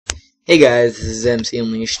Hey guys, this is MC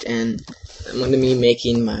Unleashed, and I'm going to be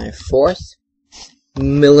making my fourth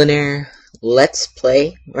Millenaire Let's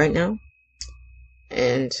Play right now.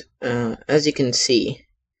 And as you can see,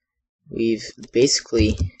 we've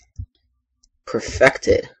basically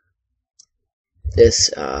perfected this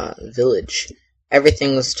village.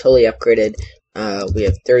 Everything was totally upgraded. We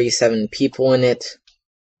have 37 people in it.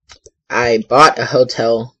 I bought a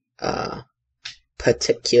hotel,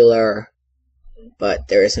 but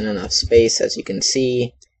there isn't enough space. As you can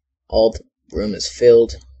see, all the room is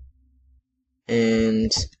filled.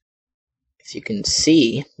 And if you can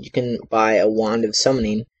see, you can buy a wand of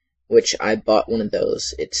summoning, which I bought one of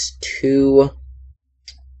those. It's 2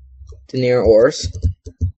 denier ores.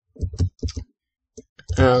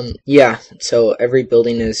 Yeah, so every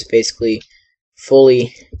building is basically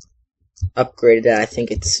fully upgraded. I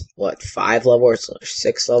think it's, 5 levels or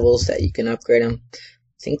 6 levels that you can upgrade them.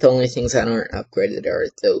 I think the only things that aren't upgraded are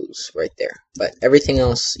those right there. But everything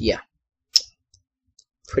else, yeah,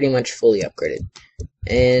 pretty much fully upgraded.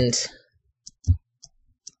 And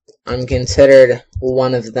I'm considered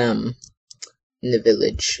one of them in the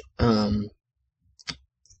village,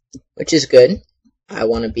 which is good. I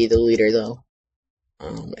want to be the leader, though.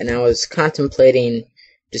 And I was contemplating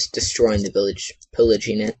just destroying the village, pillage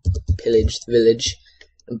the village,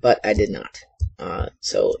 but I did not.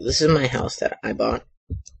 So this is my house that I bought.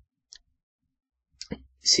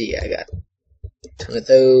 See, I got a ton of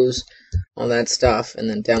those, all that stuff, and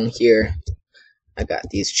then down here, I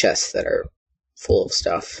got these chests that are full of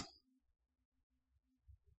stuff.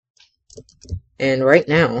 And right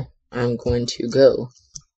now, I'm going to go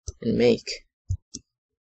and make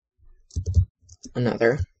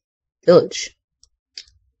another village.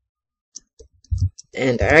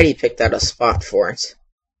 And I already picked out a spot for it.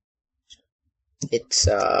 It's,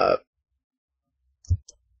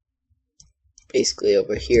 basically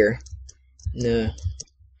over here,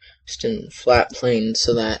 just in flat plain,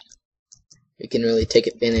 so that we can really take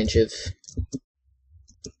advantage of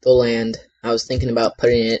the land. I was thinking about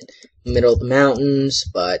putting it in the middle of the mountains,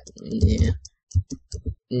 but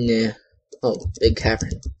nah. Oh, big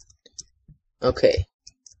cavern. Okay,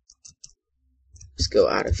 let's go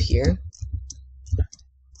out of here.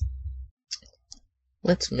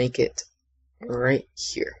 Let's make it right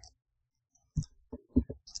here.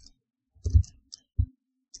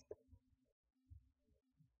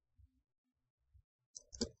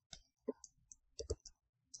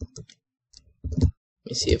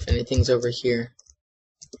 Let me see if anything's over here.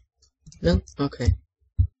 No? Okay.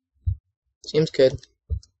 Seems good.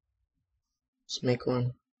 Let's make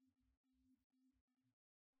one.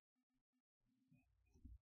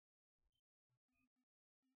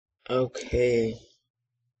 Okay.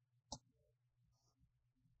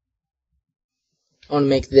 I want to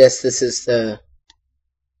make this. This is the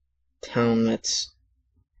town that's...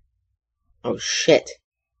 Oh shit.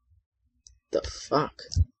 The fuck?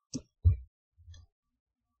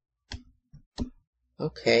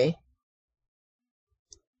 Okay.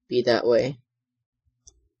 Be that way.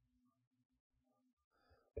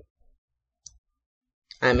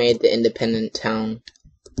 I made the independent town,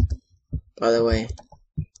 by the way.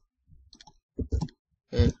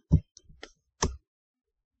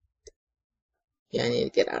 Yeah, I need to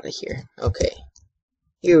get out of here. Okay.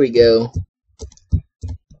 Here we go.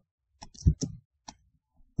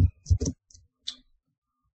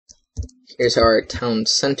 Here's our town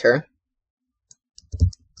center.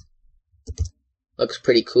 Looks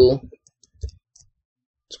pretty cool.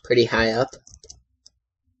 It's pretty high up.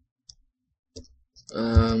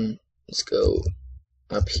 Let's go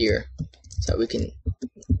up here so we can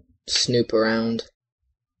snoop around.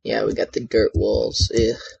 Yeah, we got the dirt walls.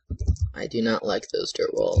 Ugh, I do not like those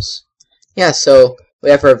dirt walls. Yeah, so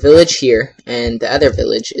we have our village here, and the other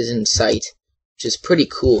village is in sight, which is pretty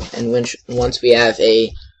cool. And once we have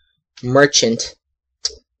a merchant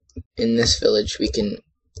in this village, we can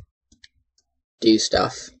do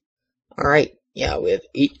stuff. Alright, yeah, we have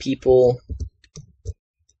 8 people.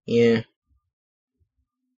 Yeah.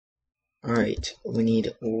 Alright, we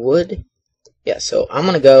need wood. Yeah, so I'm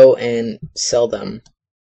gonna go and sell them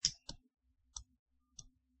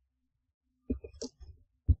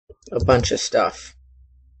a bunch of stuff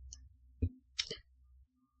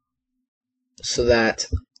so that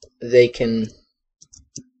they can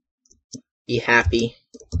be happy,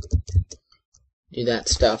 do that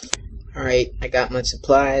stuff. Alright, I got my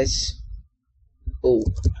supplies. Oh,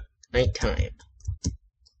 nighttime.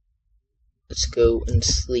 Let's go and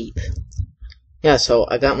sleep. Yeah, so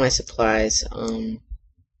I got my supplies. It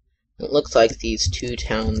looks like these 2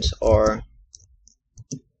 towns are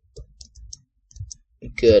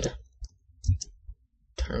good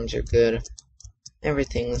terms are good.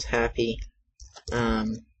 Everything was happy.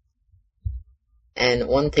 And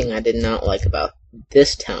one thing I did not like about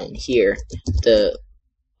this town here, the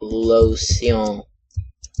Lotion,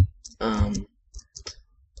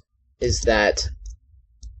 is that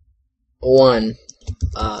one,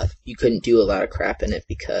 you couldn't do a lot of crap in it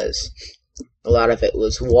because a lot of it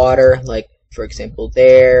was water, like for example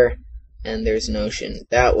there, and there's an ocean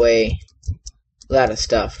that way, a lot of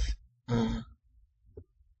stuff.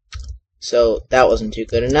 So that wasn't too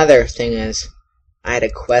good. Another thing is, I had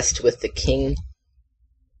a quest with the king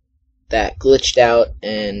that glitched out,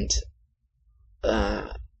 and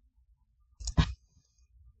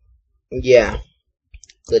yeah,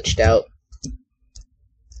 glitched out,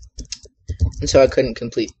 and so I couldn't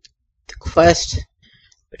complete the quest,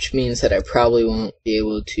 which means that I probably won't be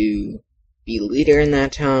able to be leader in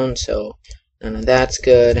that town, so none of that's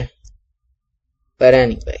good. But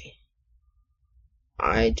anyway,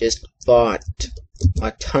 I just bought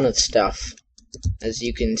a ton of stuff, as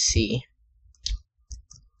you can see.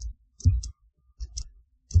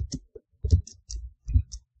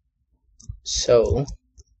 So I'm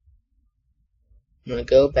gonna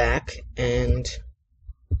go back, and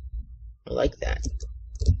I like that.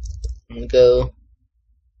 I'm gonna go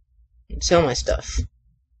and sell my stuff.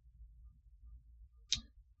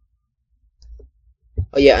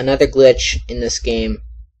 Oh yeah, another glitch in this game.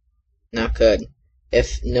 Not good.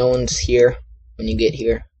 If no one's here when you get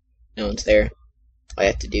here, no one's there, all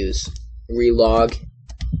you have to do is relog,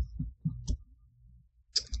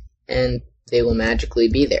 and they will magically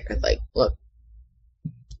be there. Like, look,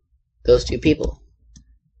 those two people.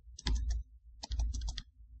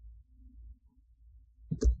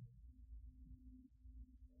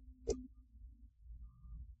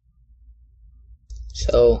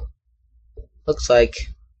 So, looks like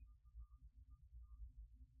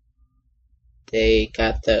they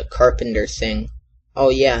got the carpenter thing. Oh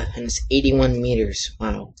yeah, and it's 81 meters.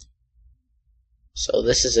 Wow. So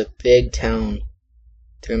this is a big town.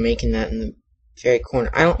 They're making that in the very corner.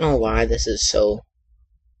 I don't know why this is so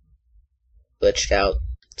glitched out,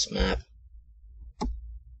 this map.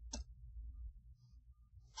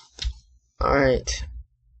 Alright.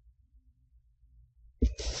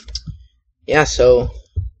 Yeah, so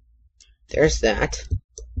there's that.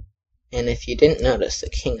 And if you didn't notice, the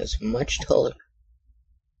king is much taller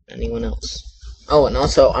than anyone else. Oh, and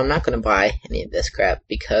also, I'm not going to buy any of this crap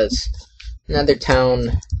because another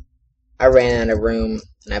town, I ran out of room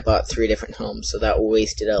and I bought 3 different homes, so that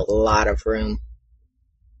wasted a lot of room.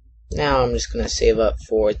 Now I'm just going to save up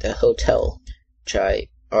for the hotel, which I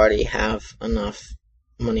already have enough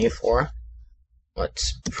money for.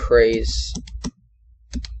 Let's praise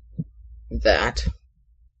that.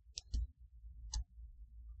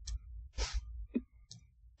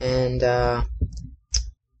 And, so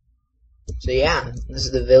yeah, this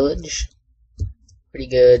is the village. Pretty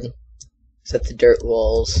good. Except the dirt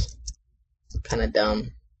walls. Kinda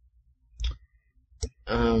dumb.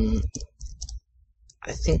 I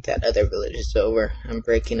think that other village is over. I'm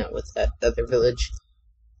breaking up with that other village.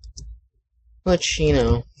 Which, you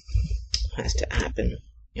know, has to happen.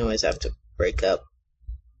 You always have to break up.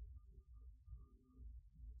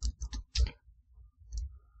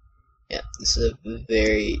 Yeah, this is a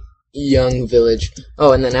very young village.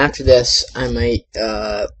 Oh, and then after this, I might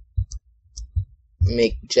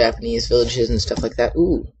make Japanese villages and stuff like that.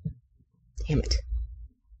 Ooh, damn it!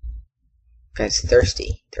 Guy's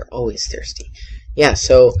thirsty. They're always thirsty. Yeah.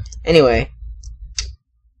 So anyway,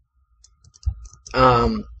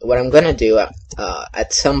 what I'm gonna do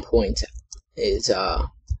at some point is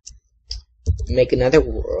make another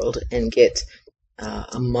world and get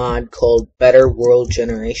a mod called Better World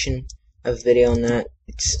Generation. A video on that.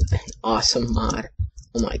 It's an awesome mod.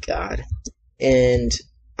 Oh my god. And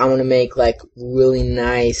I want to make like really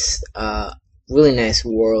nice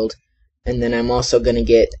world. And then I'm also gonna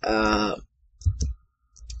get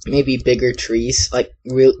maybe bigger trees, like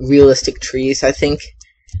realistic trees, I think.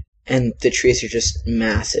 And the trees are just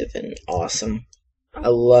massive and awesome. I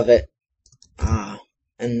love it. And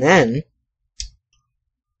then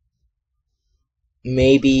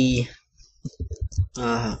maybe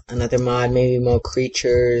another mod, maybe more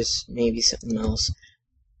creatures, maybe something else.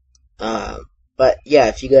 But yeah,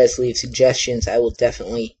 if you guys leave suggestions, I will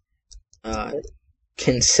definitely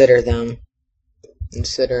consider them.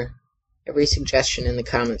 Consider every suggestion in the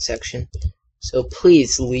comment section. So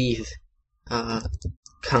please leave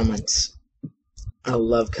comments. I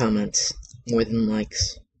love comments more than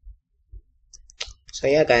likes. So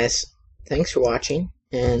yeah, guys, thanks for watching,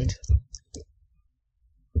 and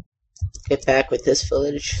get back with this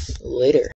village later.